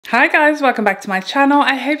Hi guys, welcome back to my channel.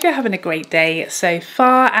 I hope you're having a great day so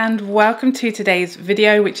far and welcome to today's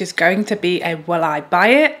video, which is going to be a Will I Buy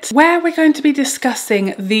It, where we're going to be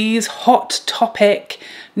discussing these hot topic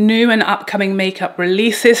new and upcoming makeup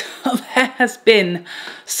releases. There has been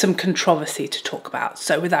some controversy to talk about,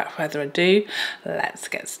 so without further ado, let's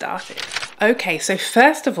get started. Okay, so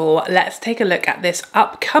first of all, let's take a look at this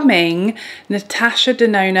upcoming Natasha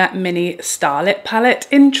Denona mini Starlette palette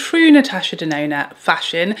in true Natasha Denona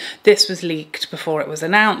fashion. This was leaked before it was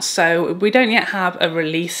announced, so we don't yet have a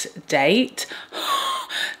release date.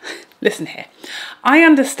 Listen here, I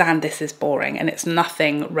understand this is boring and it's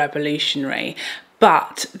nothing revolutionary,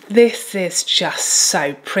 but this is just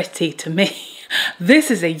so pretty to me. This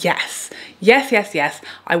is a yes. Yes, yes, yes.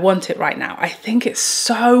 I want it right now. I think it's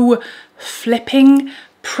so flipping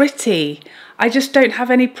pretty. I just don't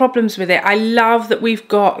have any problems with it. I love that we've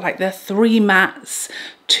got like the 3 mattes,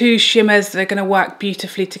 2 shimmers that are going to work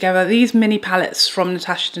beautifully together. These mini palettes from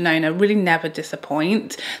Natasha Denona really never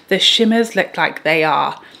disappoint. The shimmers look like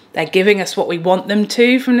they're giving us what we want them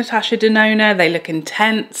to from Natasha Denona. They look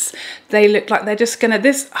intense. They look like they're just gonna,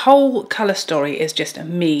 this whole colour story is just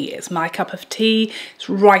me. It's my cup of tea. It's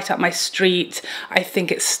right up my street. I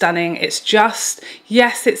think it's stunning. It's just,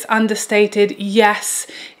 yes, it's understated. Yes,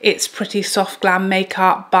 it's pretty soft glam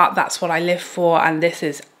makeup, but that's what I live for. And this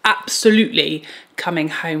is absolutely coming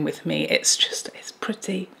home with me. It's just, it's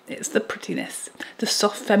pretty. It's the prettiness, the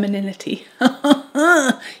soft femininity.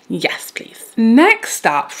 Yes, please. Next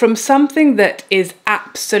up, from something that is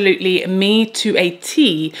absolutely me to a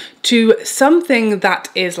T to something that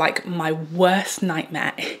is like my worst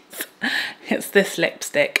nightmare. It's this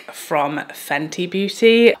lipstick from Fenty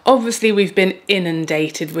Beauty. Obviously, we've been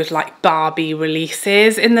inundated with like Barbie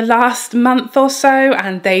releases in the last month or so,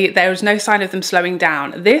 and there is no sign of them slowing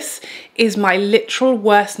down. This is my literal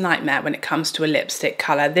worst nightmare when it comes to a lipstick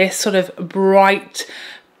colour. This sort of bright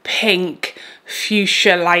pink,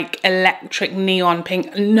 fuchsia, like electric neon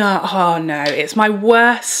pink. No, oh no, it's my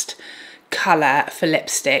worst colour for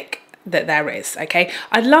lipstick that there is, okay?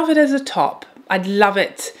 I'd love it as a top. I'd love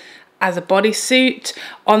it as a bodysuit.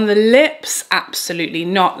 On the lips, absolutely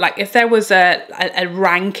not. Like if there was a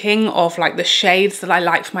ranking of like the shades that I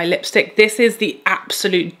like for my lipstick, this is the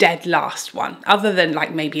absolute dead last one, other than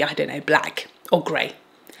like maybe, I don't know, black or grey.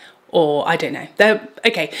 Or I don't know, they're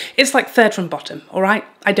okay. It's like third from bottom, all right?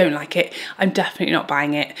 I don't like it. I'm definitely not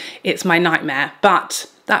buying it. It's my nightmare. But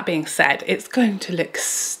that being said, it's going to look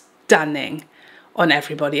stunning on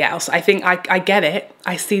everybody else. I think I get it.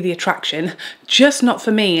 I see the attraction, just not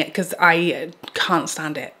for me because I can't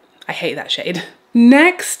stand it. I hate that shade.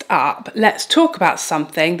 Next up, let's talk about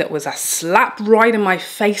something that was a slap right in my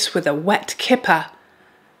face with a wet kipper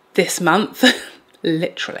this month.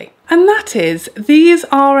 Literally. And that is these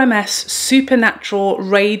RMS Supernatural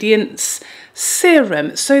Radiance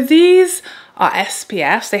Serum. So these are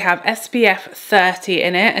SPFs. They have SPF 30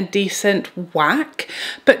 in it, a decent whack,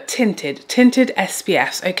 but tinted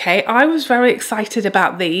SPFs, okay? I was very excited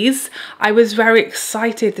about these. I was very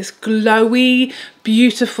excited, this glowy,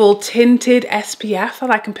 beautiful tinted SPF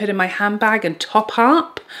that I can put in my handbag and top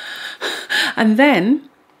up. And then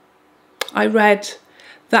I read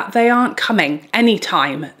that they aren't coming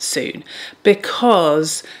anytime soon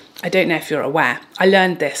because, I don't know if you're aware, I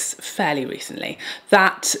learned this fairly recently,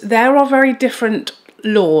 that there are very different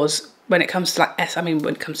laws when it comes to like,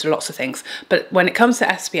 when it comes to lots of things, but when it comes to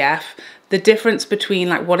SPF, the difference between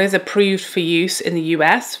like what is approved for use in the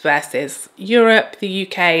US versus Europe, the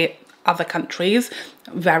UK, other countries,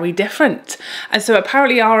 very different. And so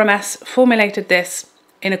apparently RMS formulated this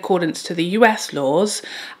in accordance to the US laws,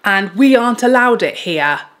 and we aren't allowed it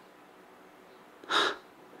here.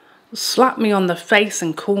 Slap me on the face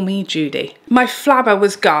and call me Judy. My flabber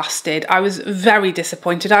was ghasted. I was very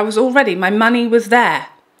disappointed. My money was there.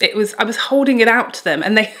 I was holding it out to them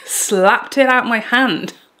and they slapped it out my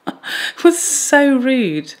hand. It was so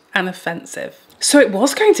rude and offensive. So it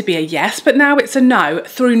was going to be a yes, but now it's a no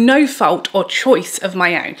through no fault or choice of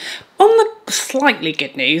my own. On the slightly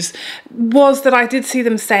good news was that I did see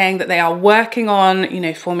them saying that they are working on, you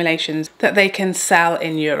know, formulations that they can sell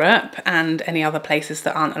in Europe and any other places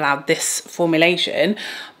that aren't allowed this formulation,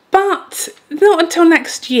 but not until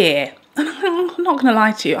next year. And I'm not going to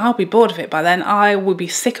lie to you, I'll be bored of it by then. I will be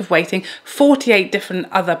sick of waiting. 48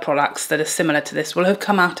 different other products that are similar to this will have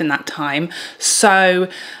come out in that time. So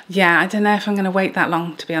yeah, I don't know if I'm going to wait that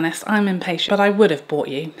long, to be honest. I'm impatient, but I would have bought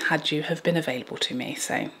you had you have been available to me.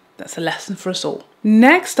 So that's a lesson for us all.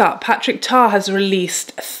 Next up, Patrick Ta has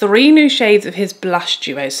released 3 new shades of his blush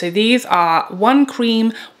duos. So these are 1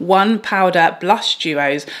 cream, 1 powder blush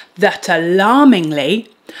duos that alarmingly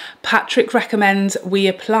Patrick recommends we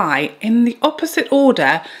apply in the opposite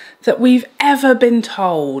order that we've ever been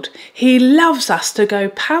told. He loves us to go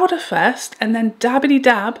powder first and then dabbity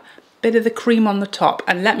dab, bit of the cream on the top.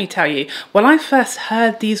 And let me tell you, when I first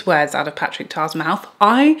heard these words out of Patrick Tar's mouth,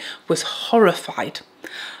 I was horrified.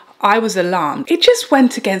 I was alarmed. It just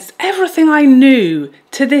went against everything I knew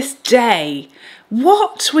to this day.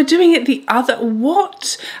 What? We're doing it the other,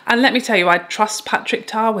 what? And let me tell you, I trust Patrick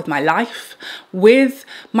Tar with my life, with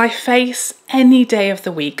my face, any day of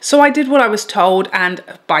the week. So I did what I was told, and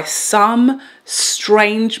by some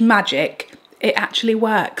strange magic, it actually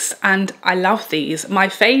works. And I love these. My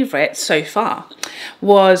favourite so far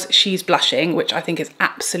was She's Blushing, which I think is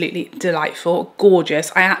absolutely delightful,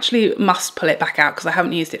 gorgeous. I actually must pull it back out because I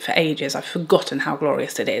haven't used it for ages. I've forgotten how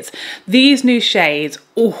glorious it is. These new shades,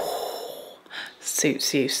 oh,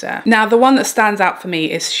 suits you, sir. Now, the one that stands out for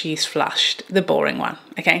me is She's Flushed, the boring one,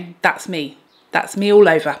 okay? That's me. That's me all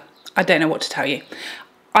over. I don't know what to tell you.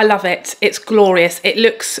 I love it. It's glorious. It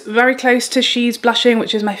looks very close to She's Blushing,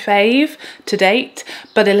 which is my fave to date,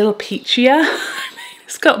 but a little peachier.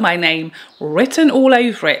 It's got my name written all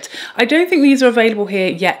over it. I don't think these are available here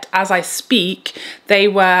yet as I speak. They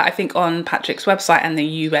were, I think, on Patrick's website and the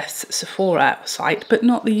US Sephora site, but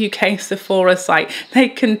not the UK Sephora site. They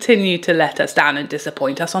continue to let us down and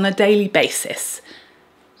disappoint us on a daily basis.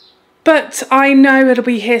 But I know it'll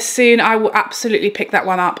be here soon. I will absolutely pick that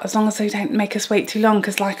one up as long as they don't make us wait too long,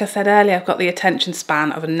 because like I said earlier, I've got the attention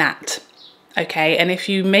span of a gnat. Okay, and if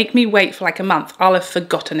you make me wait for like a month, I'll have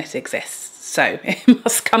forgotten it exists. So it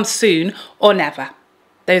must come soon or never.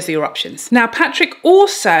 Those are your options. Now, Patrick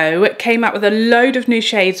also came out with a load of new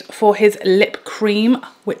shades for his lip cream,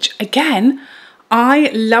 which again,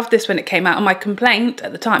 I loved this when it came out. And my complaint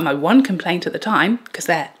at the time, my one complaint at the time, because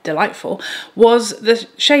they're delightful, was the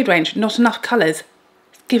shade range, not enough colours.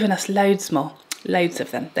 It's given us loads more. Loads of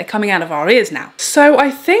them. They're coming out of our ears now. So I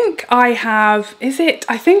think I have,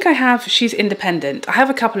 I think I have She's Independent. I have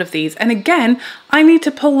a couple of these. And again, I need to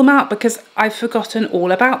pull them out because I've forgotten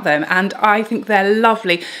all about them. And I think they're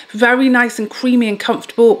lovely. Very nice and creamy and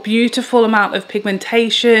comfortable. Beautiful amount of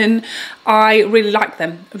pigmentation. I really like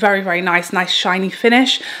them. Very, very nice. Nice shiny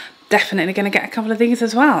finish. Definitely going to get a couple of these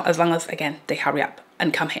as well. As long as, again, they hurry up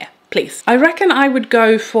and come here, please. I reckon I would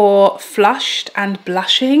go for Flushed and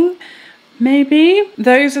Blushing. Maybe.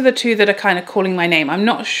 Those are the two that are kind of calling my name. I'm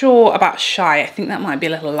not sure about Shy. I think that might be a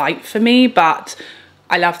little light for me, but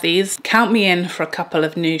I love these. Count me in for a couple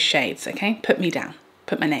of new shades, okay? Put me down.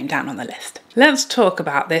 Put my name down on the list. Let's talk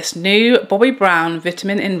about this new Bobbi Brown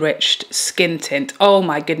Vitamin Enriched Skin Tint. Oh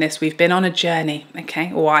my goodness, we've been on a journey,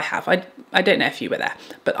 okay? Or I have. I don't know if you were there,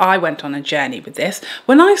 but I went on a journey with this.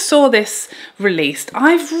 When I saw this released,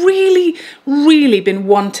 I've really been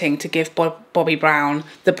wanting to give Bobbi Brown,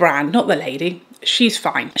 the brand, not the lady. She's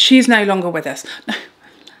fine. She's no longer with us.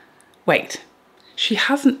 Wait, she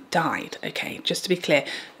hasn't died, okay, just to be clear.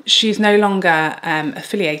 She's no longer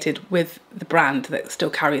affiliated with the brand that still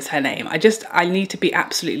carries her name. I need to be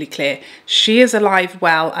absolutely clear. She is alive,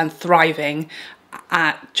 well, and thriving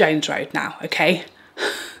at Jones Road now, okay?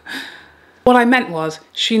 What I meant was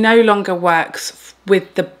she no longer works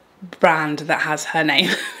with the brand that has her name.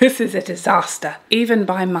 This is a disaster, even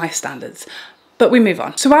by my standards. But we move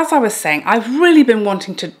on. So as I was saying, I've really been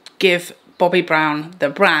wanting to give Bobbi Brown, the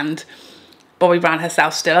brand, Bobbi Brown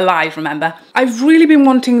herself, still alive, remember? I've really been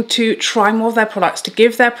wanting to try more of their products, to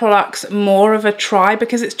give their products more of a try,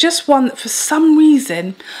 because it's just one that for some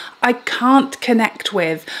reason I can't connect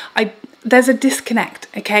with. There's a disconnect,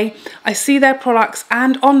 okay? I see their products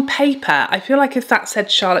and on paper, I feel like if that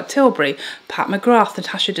said Charlotte Tilbury, Pat McGrath,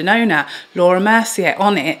 Natasha Denona, Laura Mercier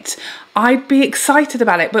on it, I'd be excited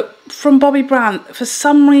about it. But from Bobbi Brown, for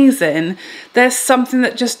some reason, there's something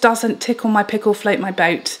that just doesn't tickle my pickle, float my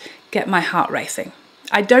boat, get my heart racing.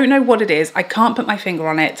 I don't know what it is. I can't put my finger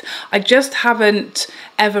on it. I just haven't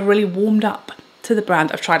ever really warmed up to the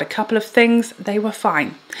brand. I've tried a couple of things, they were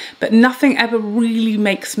fine, but nothing ever really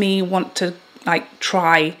makes me want to like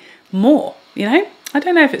try more, you know? I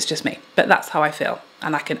don't know if it's just me, but that's how I feel,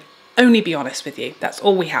 and I can only be honest with you. That's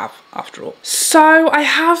all we have after all. So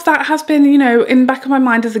that has been, you know, in the back of my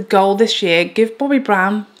mind as a goal this year, give Bobbi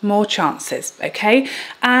Brown more chances, okay?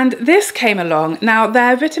 And this came along. Now,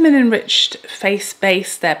 their vitamin enriched face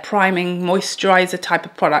base, their priming moisturiser type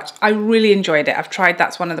of product, I really enjoyed it.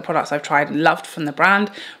 That's one of the products I've tried and loved from the brand.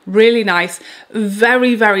 Really nice,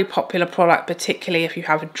 very, very popular product, particularly if you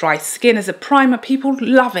have a dry skin as a primer. People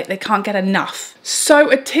love it, they can't get enough. So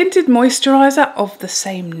a tinted moisturiser of the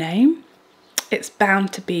same name, it's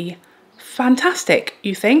bound to be fantastic,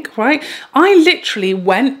 you think, right? I literally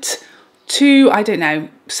went to, I don't know,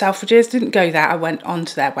 Selfridges, didn't go there, I went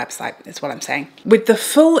onto their website, is what I'm saying, with the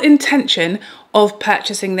full intention of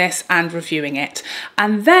purchasing this and reviewing it.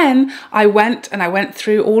 And then I went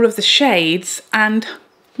through all of the shades, and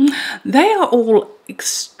they are all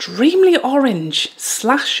extremely orange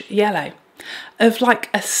 / yellow, of like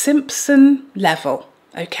a Simpson level.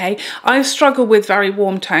 Okay, I struggle with very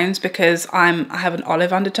warm tones because I have an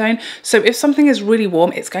olive undertone. So if something is really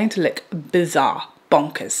warm, it's going to look bizarre,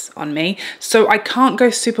 bonkers on me. So I can't go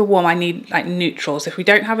super warm. I need like neutrals. If we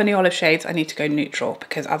don't have any olive shades, I need to go neutral,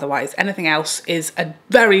 because otherwise anything else is a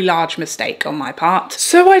very large mistake on my part.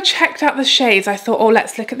 So I checked out the shades. I thought, oh,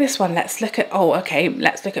 let's look at this one. Let's look at, oh, okay,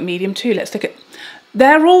 let's look at medium too. Let's look at,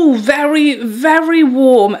 they're all very, very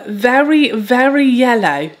warm, very, very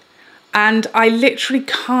yellow. And I literally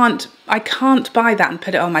can't buy that and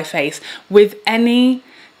put it on my face with any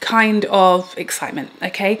kind of excitement,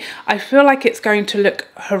 okay? I feel like it's going to look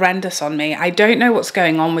horrendous on me. I don't know what's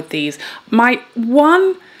going on with these. My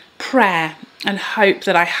one prayer and hope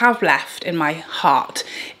that I have left in my heart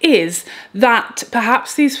is that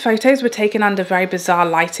perhaps these photos were taken under very bizarre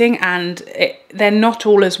lighting and they're not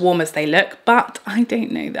all as warm as they look, but I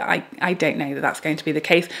don't know that I don't know that that's going to be the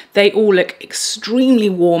case. They all look extremely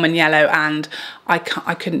warm and yellow, and I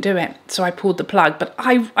couldn't do it, so I pulled the plug. But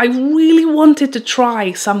I really wanted to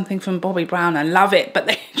try something from Bobbi Brown and love it, but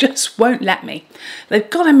they just won't let me. They've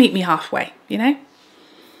got to meet me halfway, you know?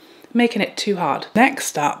 Making it too hard.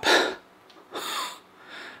 Next up,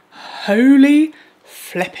 holy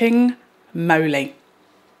flipping moly.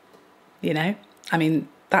 You know, I mean,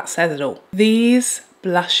 that says it all. These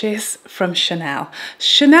blushes from Chanel.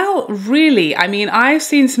 Chanel really, I mean, I've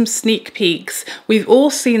seen some sneak peeks. We've all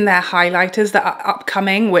seen their highlighters that are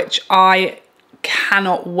upcoming, which I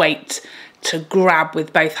cannot wait to grab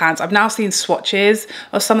with both hands. I've now seen swatches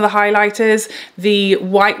of some of the highlighters. The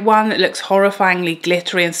white one looks horrifyingly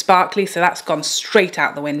glittery and sparkly, so that's gone straight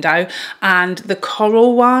out the window. And the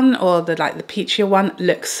coral one, or the like the peachier one,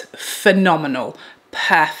 looks phenomenal.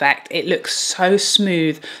 Perfect. It looks so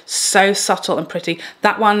smooth, so subtle and pretty.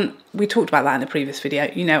 That one, we talked about that in the previous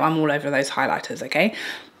video. You know, I'm all over those highlighters, okay?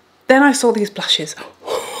 Then I saw these blushes.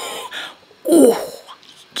 Oh,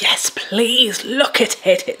 yes, please, look at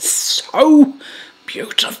it. It's so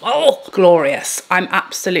beautiful. Glorious. I'm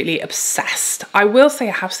absolutely obsessed. I will say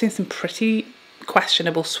I have seen some pretty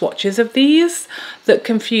questionable swatches of these that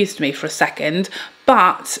confused me for a second,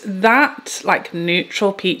 but that like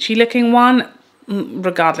neutral peachy looking one,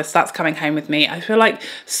 regardless, that's coming home with me. I feel like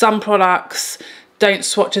some products don't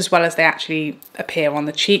swatch as well as they actually appear on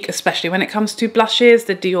the cheek, especially when it comes to blushes.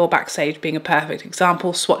 The Dior Backstage being a perfect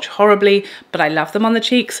example, swatch horribly, but I love them on the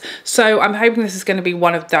cheeks. So I'm hoping this is going to be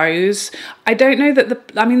one of those. I don't know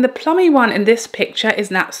that I mean, the plummy one in this picture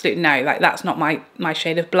is an absolute no. Like, that's not my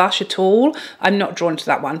shade of blush at all. I'm not drawn to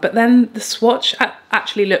that one. But then the swatch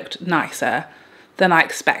actually looked nicer than I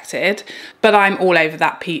expected. But I'm all over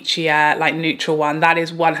that peachier, like neutral one. That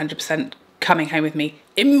is 100% coming home with me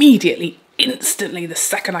immediately, instantly, the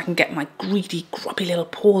second I can get my greedy, grubby little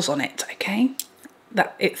paws on it, okay?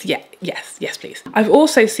 That it's, yeah, yes, please. I've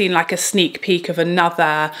also seen like a sneak peek of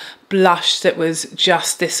another blush that was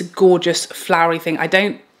just this gorgeous flowery thing. I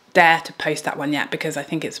don't dare to post that one yet because I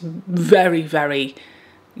think it's very, very,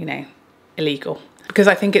 you know, illegal. Because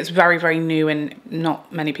I think it's very, very new and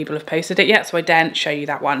not many people have posted it yet, so I daren't show you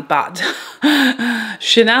that one. But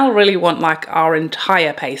Chanel really want like our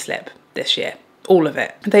entire payslip this year. All of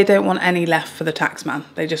it. They don't want any left for the taxman.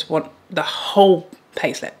 They just want the whole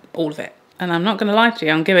payslip, all of it. And I'm not going to lie to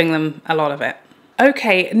you, I'm giving them a lot of it.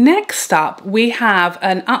 Okay, next up we have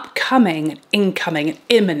an upcoming, incoming,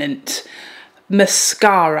 imminent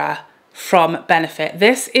mascara from Benefit.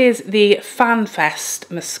 This is the FanFest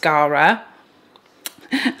mascara.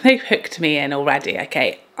 They've hooked me in already,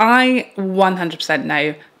 okay. I 100%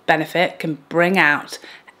 know Benefit can bring out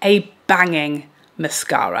a banging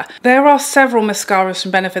mascara. There are several mascaras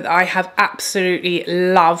from Benefit that I have absolutely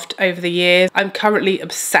loved over the years. I'm currently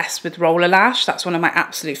obsessed with Roller Lash. That's one of my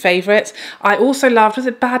absolute favourites. I also loved, was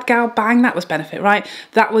it Bad Gal Bang? That was Benefit, right?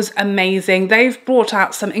 That was amazing. They've brought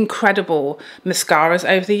out some incredible mascaras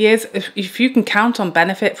over the years. If you can count on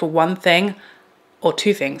Benefit for one thing, or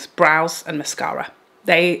two things, brows and mascara.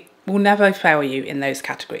 They will never fail you in those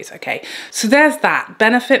categories, okay? So there's that.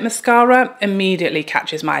 Benefit mascara immediately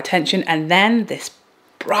catches my attention, and then this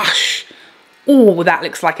brush. Oh, that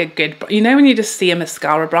looks like a good, you know when you just see a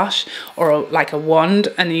mascara brush or like a wand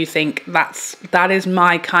and you think that is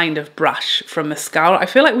my kind of brush from mascara. I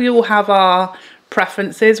feel like we all have our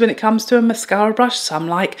preferences when it comes to a mascara brush. Some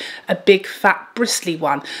like a big fat bristly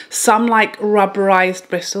one, some like rubberized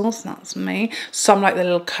bristles, that's me. Some like the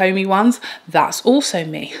little comby ones, that's also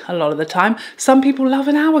me a lot of the time. Some people love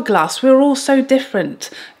an hourglass. We're all so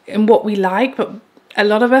different in what we like, but a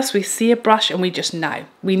lot of us, we see a brush and we just know.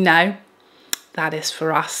 We know that is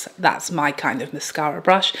for us. That's my kind of mascara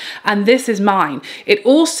brush, and this is mine. It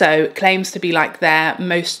also claims to be like their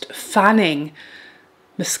most fanning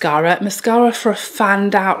mascara for a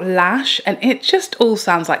fanned out lash, and it just all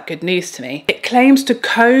sounds like good news to me. It claims to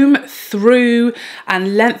comb through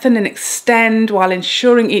and lengthen and extend while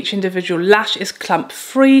ensuring each individual lash is clump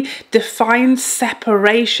free, define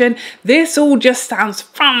separation. This all just sounds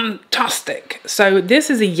fantastic. So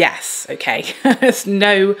this is a yes, okay? There's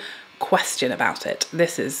no question about it.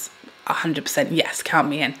 This is 100% yes, count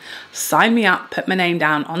me in. Sign me up, put my name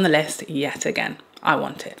down on the list yet again. I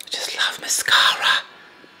want it. I just love mascara.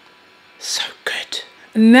 So good.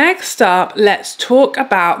 Next up, let's talk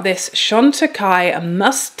about this Chantecaille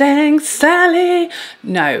Mustang Sally.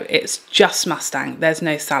 No, it's just Mustang. There's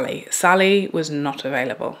no Sally. Sally was not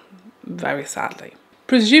available, very sadly.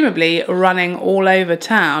 Presumably running all over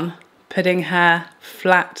town, putting her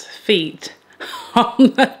flat feet on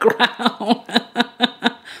the ground.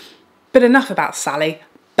 But enough about Sally.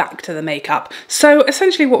 Back to the makeup. So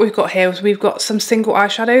essentially what we've got here is we've got some single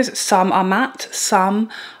eyeshadows. Some are matte, some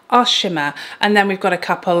are shimmer, and then we've got a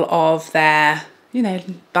couple of their, you know,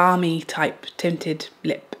 balmy type tinted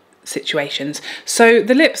lip situations. So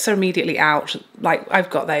the lips are immediately out. Like, I've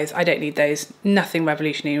got those, I don't need those. Nothing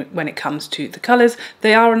revolutionary when it comes to the colours.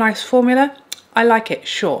 They are a nice formula. I like it,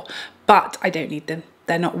 sure, but I don't need them.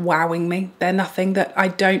 They're not wowing me. They're nothing that I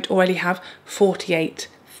don't already have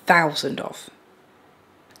 48,000 of.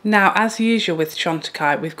 Now, as usual with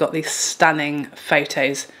Chantecaille, we've got these stunning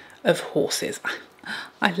photos of horses.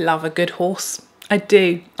 I love a good horse. I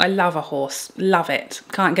do. I love a horse. Love it.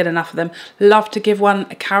 Can't get enough of them. Love to give one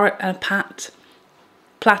a carrot and a pat.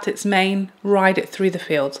 Plait its mane, ride it through the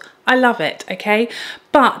fields. I love it, okay?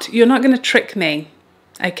 But you're not going to trick me,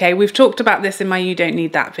 okay? We've talked about this in my You Don't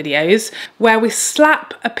Need That videos, where we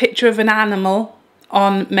slap a picture of an animal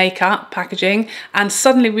on makeup packaging and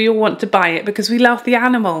suddenly we all want to buy it because we love the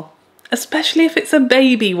animal, especially if it's a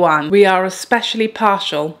baby one. We are especially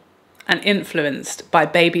partial and influenced by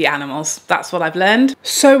baby animals. That's what I've learned.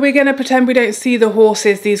 So we're going to pretend we don't see the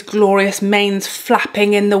horses, these glorious manes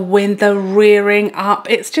flapping in the wind, the rearing up.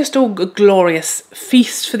 It's just all a glorious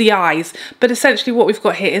feast for the eyes. But essentially what we've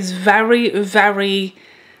got here is very, very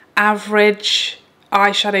average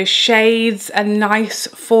eyeshadow shades, a nice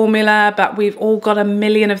formula, but we've all got a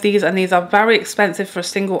million of these, and these are very expensive for a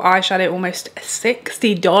single eyeshadow, almost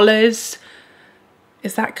 $60.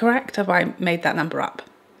 Is that correct? Have I made that number up?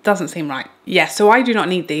 Doesn't seem right. Yeah, so I do not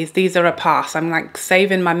need these. These are a pass. I'm like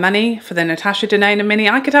saving my money for the Natasha Denona mini.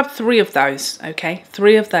 I could have 3 of those, okay?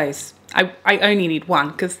 3 of those. I only need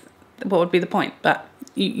 1 because what would be the point? But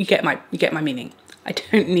you get my meaning. I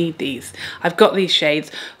don't need these. I've got these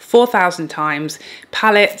shades 4,000 times,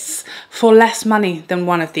 palettes for less money than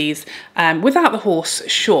one of these. Without the horse,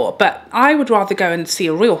 sure, but I would rather go and see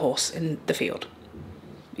a real horse in the field,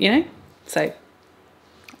 you know? So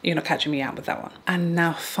you're not catching me out with that one. And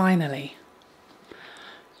now finally,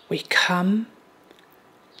 we come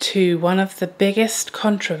to one of the biggest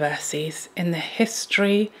controversies in the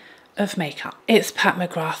history of makeup. It's Pat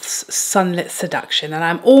McGrath's Sunlit Seduction, and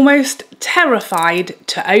I'm almost terrified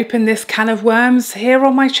to open this can of worms here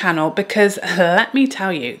on my channel because let me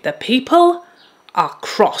tell you, the people are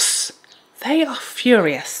cross. They are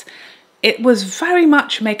furious. It was very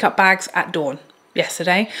much makeup bags at dawn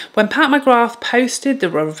yesterday when Pat McGrath posted the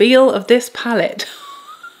reveal of this palette.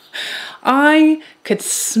 I could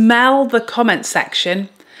smell the comment section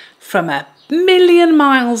from a million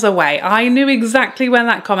miles away. I knew exactly where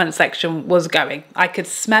that comment section was going. I could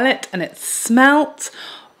smell it, and it smelt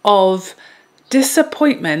of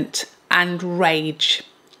disappointment and rage.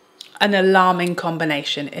 An alarming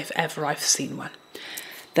combination if ever I've seen one.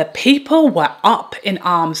 The people were up in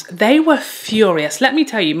arms. They were furious. Let me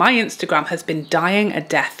tell you, my Instagram has been dying a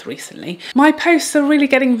death recently. My posts are really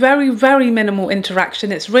getting very, very minimal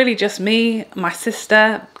interaction. It's really just me, my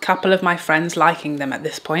sister, a couple of my friends liking them at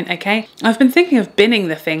this point, okay? I've been thinking of binning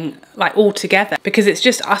the thing like altogether because it's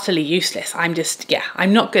just utterly useless. I'm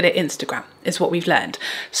not good at Instagram, is what we've learned.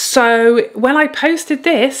 So when I posted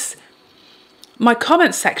this, my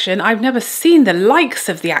comment section, I've never seen the likes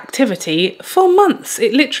of the activity for months.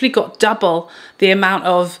 It literally got double the amount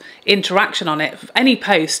of interaction on it, any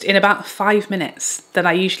post, in about 5 minutes that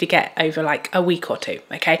I usually get over like a week or two,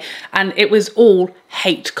 okay? And it was all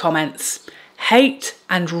hate comments. hate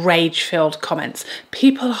and rage-filled comments.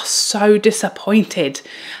 People are so disappointed,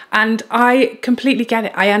 and I completely get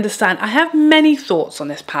it. I understand. I have many thoughts on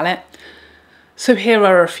this palette, so here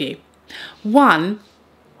are a few. One,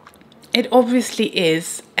 it obviously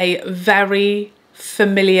is a very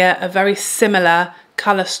familiar, a very similar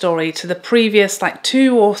colour story to the previous like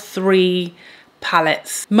 2 or 3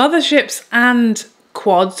 palettes. Motherships and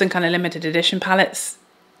quads and kind of limited edition palettes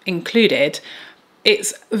included.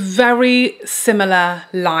 It's very similar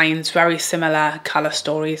lines, very similar colour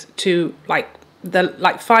stories to like the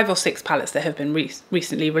 5 or 6 palettes that have been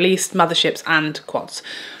recently released, motherships and quads.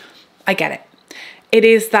 I get it. It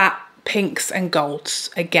is that pinks and golds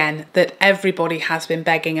again that everybody has been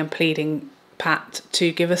begging and pleading Pat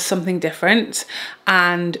to give us something different,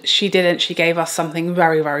 and she didn't. She gave us something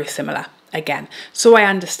very, very similar again. So I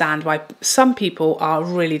understand why some people are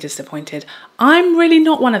really disappointed. I'm really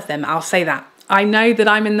not one of them, I'll say that. I know that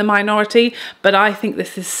I'm in the minority, but I think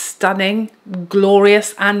this is stunning,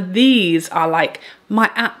 glorious, and these are like my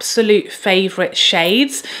absolute favourite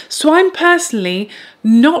shades. So I'm personally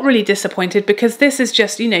not really disappointed, because this is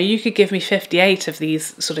just, you know, you could give me 58 of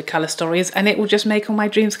these sort of colour stories and it will just make all my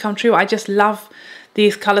dreams come true. I just love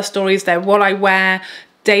these colour stories. They're what I wear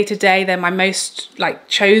day to day. They're my most like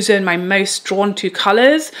chosen, my most drawn to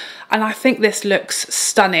colours. And I think this looks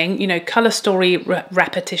stunning. You know, colour story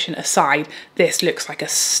repetition aside, this looks like a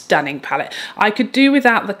stunning palette. I could do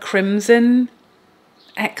without the Crimson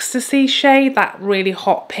Ecstasy shade, that really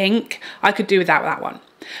hot pink. I could do without that one.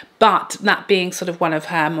 But that being sort of one of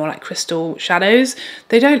her more like crystal shadows,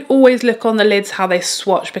 they don't always look on the lids how they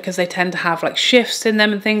swatch, because they tend to have like shifts in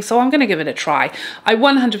them and things. So I'm going to give it a try. I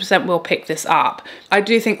 100% will pick this up. I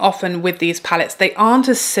do think often with these palettes, they aren't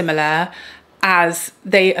as similar as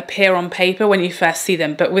they appear on paper when you first see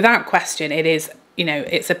them. But without question, it is, you know,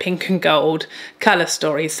 it's a pink and gold colour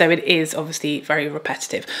story. So it is obviously very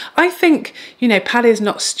repetitive. I think, you know, Pat is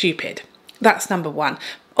not stupid. That's number one.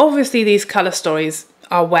 Obviously, these colour stories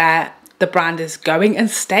are where the brand is going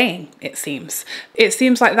and staying, it seems. It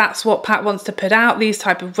seems like that's what Pat wants to put out, these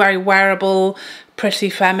type of very wearable, pretty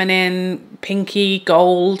feminine, pinky,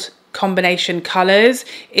 gold combination colours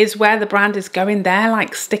is where the brand is going. They're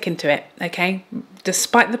like sticking to it, okay?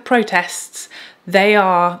 Despite the protests, they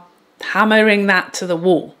are hammering that to the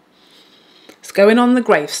wall. It's going on the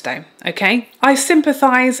gravestone, okay? I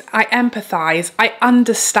sympathise, I empathise, I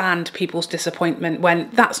understand people's disappointment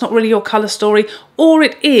when that's not really your colour story, or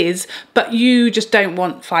it is, but you just don't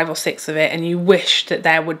want 5 or 6 of it and you wish that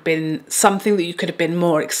there would have been something that you could have been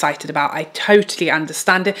more excited about. I totally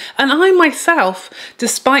understand it. And I myself,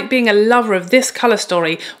 despite being a lover of this colour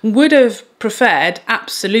story, would have preferred,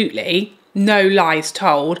 absolutely, no lies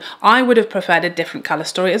told, I would have preferred a different colour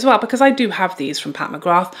story as well, because I do have these from Pat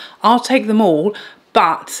McGrath. I'll take them all,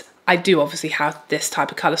 but I do obviously have this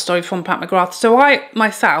type of colour story from Pat McGrath. So I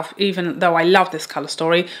myself, even though I love this colour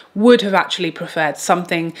story, would have actually preferred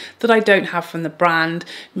something that I don't have from the brand.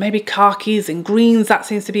 Maybe khakis and greens, that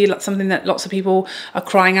seems to be something that lots of people are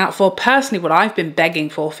crying out for. Personally, what I've been begging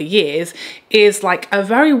for years is like a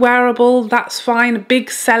very wearable, that's fine, big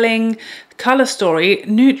selling colour story,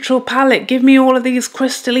 neutral palette. Give me all of these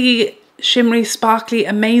crystally, shimmery, sparkly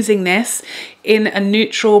amazingness in a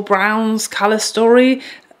neutral browns colour story.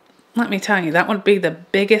 Let me tell you, that would be the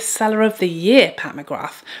biggest seller of the year, Pat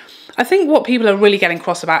McGrath. I think what people are really getting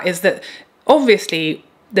cross about is that obviously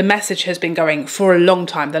the message has been going for a long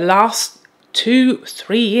time. The last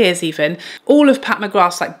 2-3 years even, all of Pat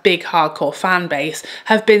McGrath's like big hardcore fan base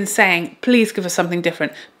have been saying, please give us something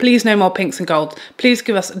different, please no more pinks and golds, please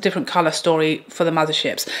give us a different colour story for the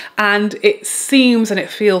motherships. And it seems and it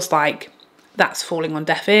feels like that's falling on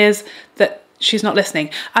deaf ears, that she's not listening.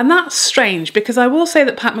 And that's strange, because I will say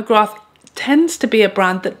that Pat McGrath tends to be a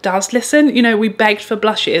brand that does listen. You know, we begged for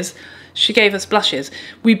blushes, she gave us blushes.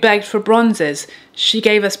 We begged for bronzers, she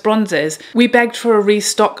gave us bronzers. We begged for a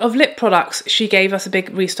restock of lip products, she gave us a big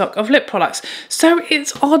restock of lip products. So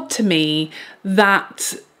it's odd to me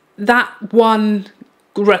that that one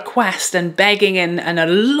request and begging and a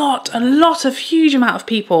lot of huge amount of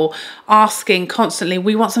people asking constantly,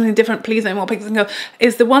 we want something different, please no more pinks and gold,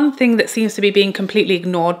 is the one thing that seems to be being completely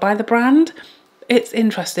ignored by the brand. It's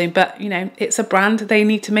interesting, but you know, it's a brand, they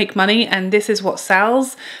need to make money, and this is what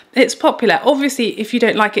sells. It's popular. Obviously, if you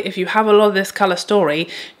don't like it, if you have a lot of this colour story,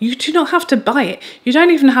 you do not have to buy it. You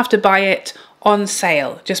don't even have to buy it on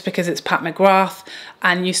sale just because it's Pat McGrath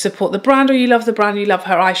and you support the brand, or you love the brand, you love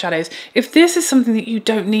her eyeshadows. If this is something that you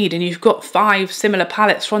don't need and you've got 5 similar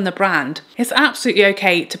palettes from the brand, it's absolutely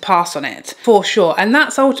okay to pass on it, for sure. And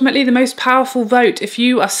that's ultimately the most powerful vote. If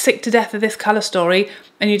you are sick to death of this colour story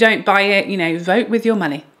and you don't buy it, you know, vote with your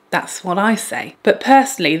money. That's what I say. But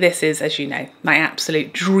personally, this is, as you know, my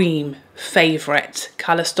absolute dream favourite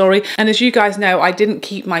colour story. And as you guys know, I didn't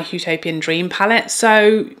keep my Utopian Dream palette,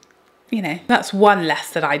 so, you know, that's one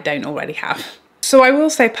less that I don't already have. So I will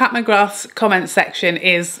say Pat McGrath's comment section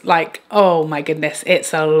is like, oh my goodness,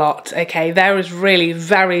 it's a lot, okay? There is really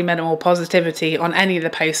very minimal positivity on any of the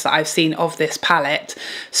posts that I've seen of this palette.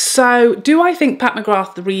 So do I think Pat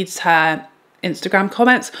McGrath reads her Instagram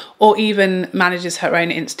comments or even manages her own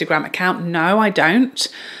Instagram account? No, I don't.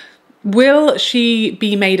 Will she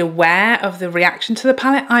be made aware of the reaction to the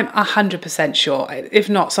palette? I'm 100% sure. If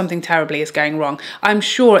not, something terribly is going wrong. I'm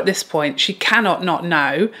sure at this point she cannot not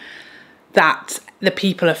know that the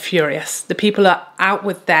people are furious. The people are out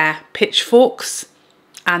with their pitchforks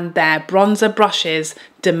and their bronzer brushes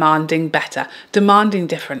demanding better, demanding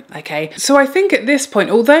different, okay? So I think at this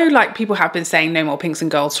point, although like people have been saying no more pinks and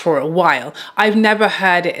golds for a while, I've never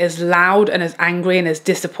heard it as loud and as angry and as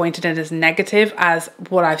disappointed and as negative as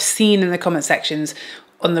what I've seen in the comment sections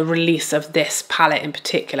on the release of this palette in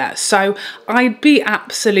particular. So I'd be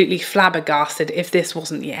absolutely flabbergasted if this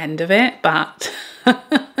wasn't the end of it, but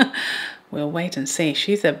we'll wait and see.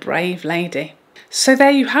 She's a brave lady. So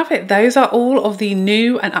there you have it. Those are all of the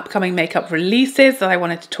new and upcoming makeup releases that I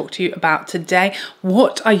wanted to talk to you about today.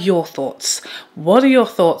 What are your thoughts? What are your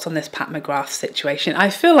thoughts on this Pat McGrath situation? I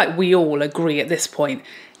feel like we all agree at this point.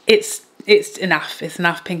 It's enough. It's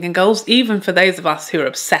enough pink and golds, even for those of us who are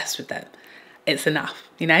obsessed with them. It's enough,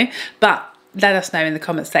 you know? But let us know in the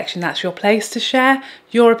comments section. That's your place to share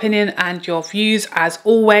your opinion and your views as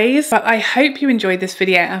always. But I hope you enjoyed this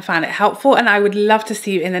video and found it helpful, and I would love to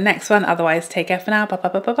see you in the next one. Otherwise, take care for now. Bye bye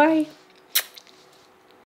bye bye bye.